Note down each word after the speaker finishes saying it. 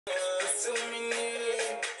Hi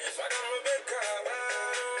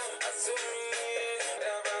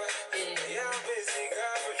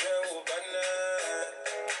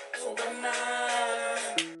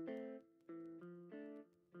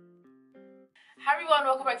everyone,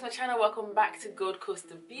 welcome back to my channel. Welcome back to Gold Coast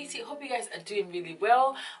the Beauty. Hope you guys are doing really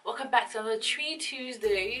well. Welcome back to another Tree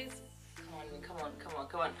Tuesdays. Come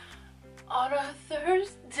on. On a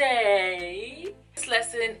Thursday. This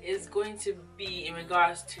lesson is going to be in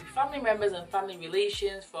regards to family members and family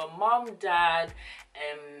relations from mom, dad,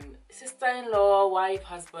 sister-in-law, wife,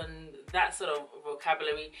 husband, that sort of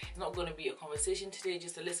vocabulary. It's not going to be a conversation today,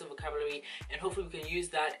 just a list of vocabulary, and hopefully we can use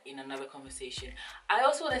that in another conversation. I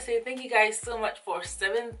also want to say thank you guys so much for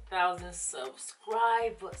 7,000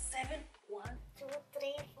 subscribers. 1, 2,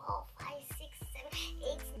 3, 4, 5, 6, 7,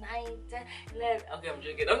 8, 9, 10, 11. Okay, I'm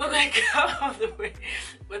joking. I'm not going to count all the way.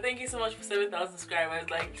 But thank you so much for 7,000 subscribers.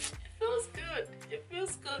 Like, it feels good. It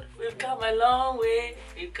feels good. We've come a long way.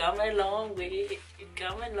 We've come a long way. We've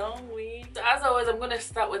come a long way. So as always, I'm going to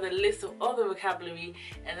start with a list of all the vocabulary,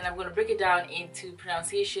 and then I'm going to break it down into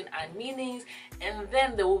pronunciation and meanings, and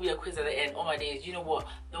then there will be a quiz at the end. Oh my days, you know what?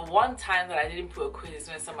 The one time that I didn't put a quiz is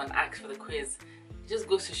when someone asked for the quiz. It just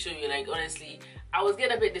goes to show you, like, honestly, I was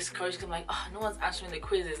getting a bit discouraged because I'm like, oh, no one's answering the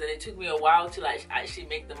quizzes, and it took me a while to like actually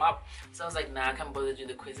make them up. So I was like, nah, I can't bother doing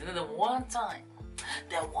the quiz. And then the one time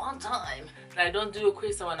that I don't do a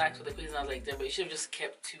quiz, someone asked for the quiz, and I was like, damn, but you should have just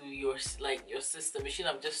kept to your system. You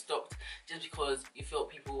shouldn't have just stopped just because you felt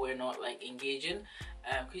people were not like engaging,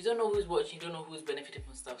 because you don't know who's watching, you don't know who's benefiting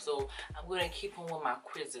from stuff. So I'm gonna keep on with my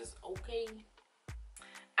quizzes, okay?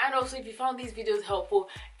 And also, if you found these videos helpful,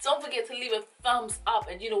 don't forget to leave a thumbs up.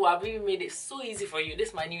 And you know what, I've even made it so easy for you. This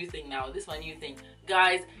is my new thing now. This is my new thing,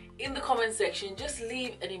 guys. In the comment section, just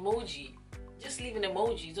leave an emoji. Just leave an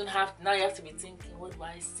emoji. You don't have to, now you have to be thinking, what do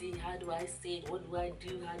I say, how do I say it, what do I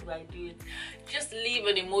do, how do I do it? Just leave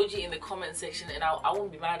an emoji in the comment section, and I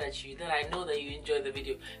won't be mad at you. Then I know that you enjoyed the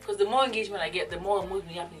video, because the more engagement I get, the more it moves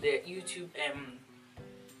me up in the YouTube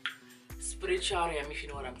spiritual realm, if you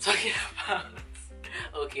know what I'm talking about.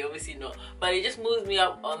 Okay, obviously not, but it just moves me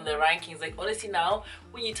up on the rankings. Like, honestly, now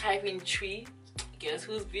when you type in tree, guess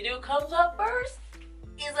whose video comes up first?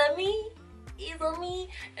 Is it me? Is it me?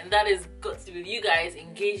 And that is got to do with you guys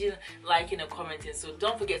engaging, liking, and commenting. So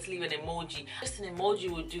don't forget to leave an emoji. Just an emoji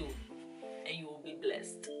will do, and you will be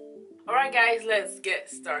blessed. All right, guys, let's get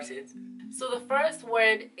started. So the first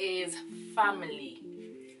word is family.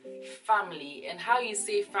 Family, and how you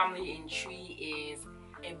say family in tree is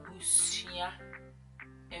ebusia.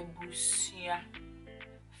 Ebusia.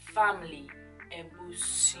 Family.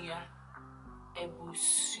 Ebusia.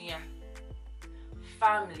 Ebusia.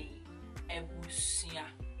 Family. Ebusia.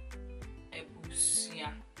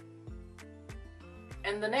 Ebusia.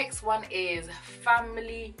 And the next one is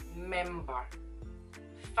family member.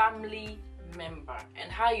 Family member. And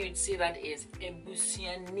how you'd say that is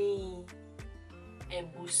ebusiani.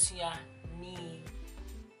 Ebusiani.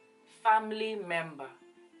 Family member.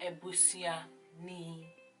 Ebusiani.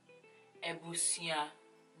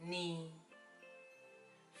 Ebusiani.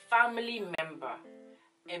 Family member.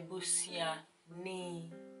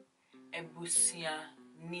 Ebusiani.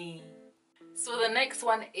 Ebusiani. So the next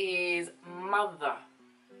one is mother.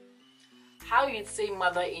 How you'd say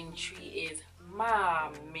mother in tree is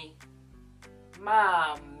mami.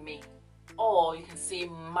 Mami. Or you can say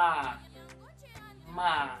ma.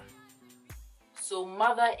 Ma. So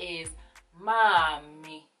mother is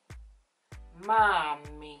mami.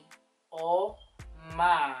 Mami. Or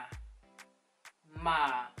ma.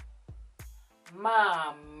 Ma.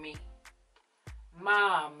 Mami.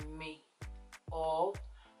 Mami. Or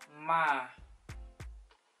ma.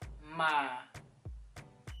 Ma.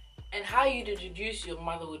 And how you'd introduce your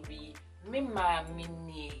mother would be mima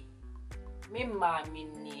mini. Mima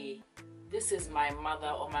mini. This is my mother,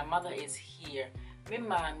 or my mother is here.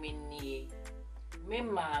 Mima mini.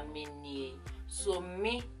 Mima mini. So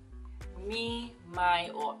me, my,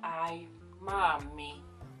 or I, mommy,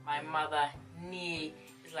 my mother, ni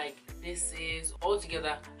is like this is. All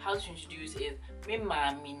together, how to introduce is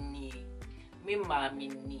mima mini. Mima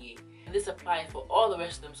mini. And this applies for all the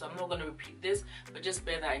rest of them, so I'm not going to repeat this, but just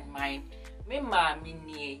bear that in mind. Mima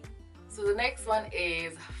mini. So the next one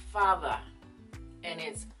is father, and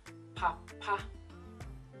it's papa.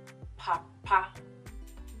 Papa.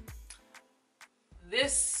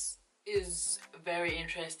 This is very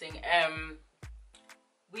interesting.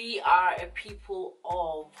 We are a people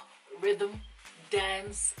of rhythm,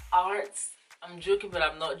 dance, arts. I'm joking, but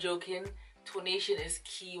I'm not joking. Tonation is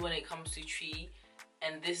key when it comes to tree,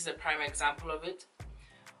 and this is a prime example of it.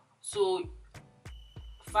 So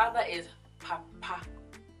father is papa.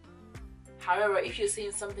 However, if you're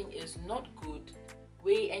saying something is not good,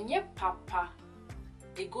 we enye papa,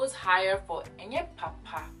 it goes higher for enye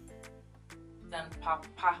papa than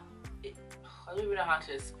papa. I don't even know how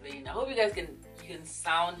to explain. I hope you guys can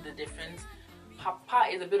sound the difference. Papa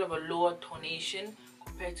is a bit of a lower tonation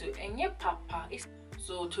compared to enye papa.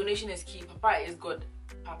 So tonation is key. Papa is good.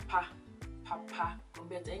 Papa, papa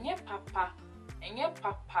compared to enye papa. Enye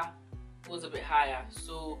papa goes a bit higher.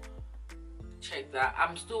 So check that.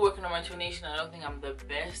 I'm still working on my tonation. I don't think I'm the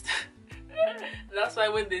best. That's why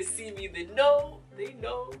when they see me, they know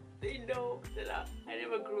that I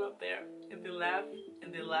never grew up there. And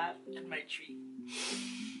they laugh at my tree.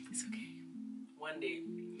 It's okay. One day.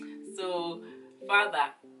 So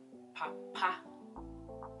father, papa,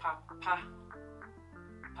 papa,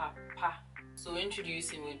 papa. So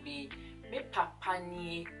introducing would be me papa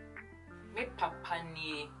nie, me papa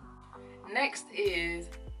nie. Next is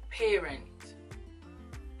parent.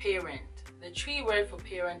 Parent. The tree word for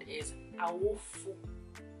parent is awofu.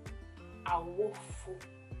 Awofu.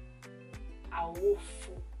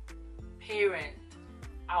 Awofu. Parent.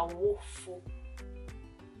 Awofu.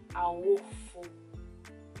 Awofu.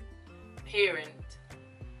 Parent.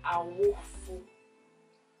 Awofu.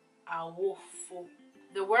 Awofu.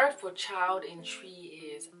 The word for child in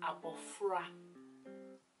tree is abofra.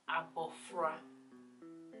 Abofra.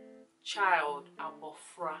 Child.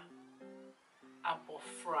 Abofra.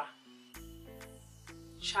 Abofra.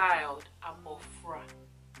 Child. Abofra.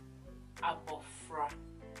 Abofra.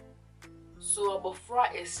 So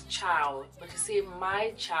abofra is child, but to say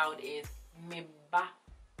my child is meba.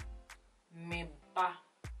 Meba.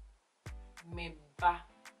 Meba.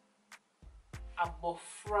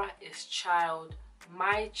 Abofra is child,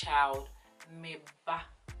 my child, meba.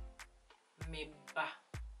 Meba.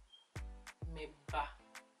 Meba.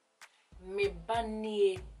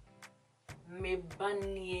 Mebanie.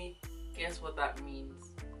 Mebanie. Guess what that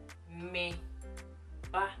means? Me.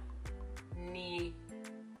 Ba. Ni.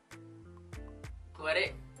 Got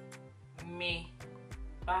it? Me.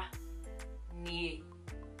 Ba. Ni.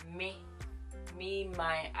 Me. Me,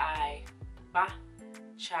 my, I. Ba.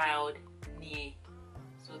 Child. Ni.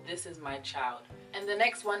 So this is my child. And the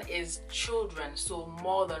next one is children. So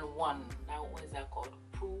more than one. Now what is that called?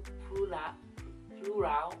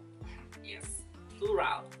 Plural. Yes.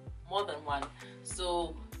 Plural. More than one.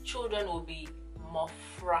 So children will be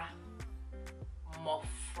mofra.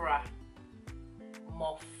 Mofra.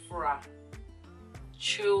 Mofra.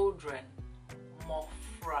 Children.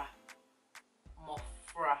 Mofra.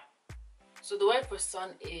 Mofra. So the word for son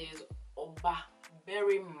is oba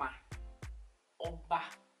berima. Oba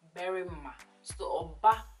berima. So the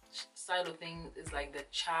oba side of things is like the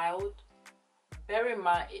child.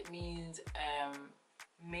 Berima, it means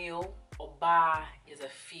male. Oba is a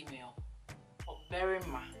female.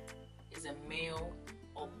 Oberima is a male.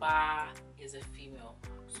 Oba is a female.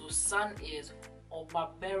 So son is oba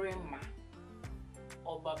berima.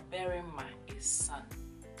 Oba berima is son.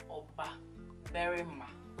 Oba berima,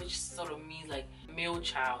 which sort of means like male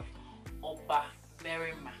child. Oba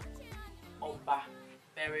berima. Oba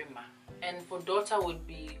berima. And for daughter would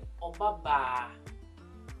be obaba.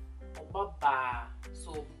 Obaba.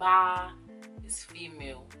 So ba is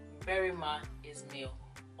female. Berima is male.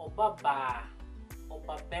 Obaba.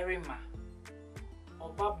 Oba berima.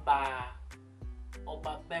 Obaba.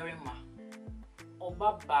 Oba berima.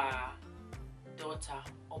 Obaba. Daughter.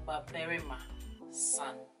 Oba berima.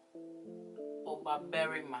 Son. Oba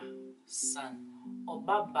berima. Son.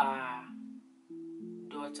 Obaba.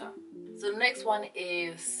 Daughter. So the next one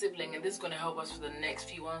is sibling, and this is going to help us for the next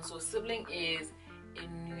few ones. So sibling is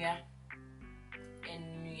enuya.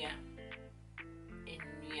 Enuya.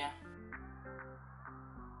 Enuya.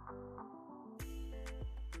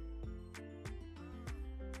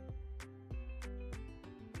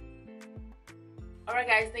 Alright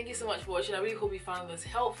guys, thank you so much for watching. I really hope you found this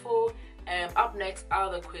helpful. Up next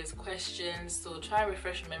are the quiz questions. So try and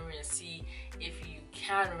refresh your memory and see if you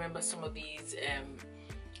can remember some of these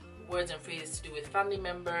words and phrases to do with family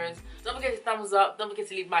members. Don't forget to thumbs up. Don't forget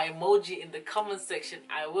to leave my emoji in the comment section.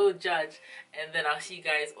 I will judge, and then I'll see you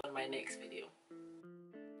guys on my next video.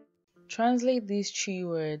 Translate these three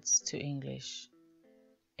words to English.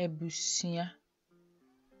 Ebusia.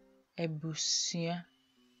 Ebusia.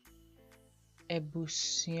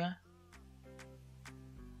 Ebusia.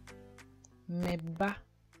 Meba.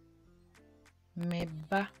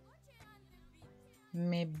 Meba.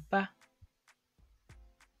 Meba.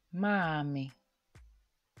 Mami.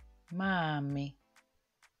 Mami.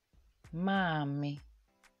 Mami.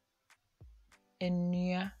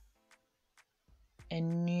 Enuya.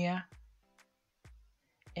 Enuya.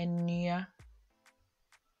 Enuya.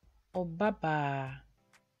 Ọbaba,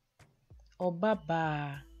 ọbaba,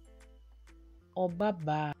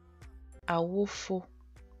 ọbaba. Awofo,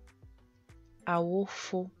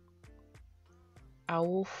 awofo,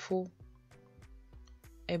 awofo.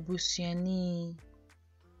 Ebusiani,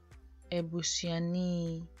 ebusiani,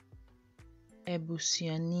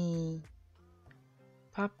 ebusiani.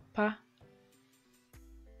 Papa,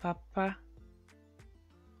 papa,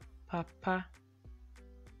 papa.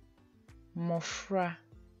 Mofra,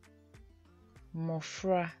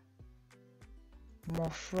 mofra,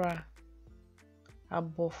 mofra.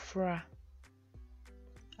 Abofra,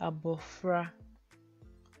 abofra,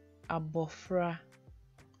 abofra.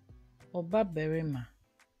 Obaberima,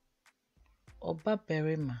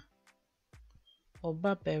 obaberima,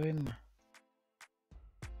 obaberima.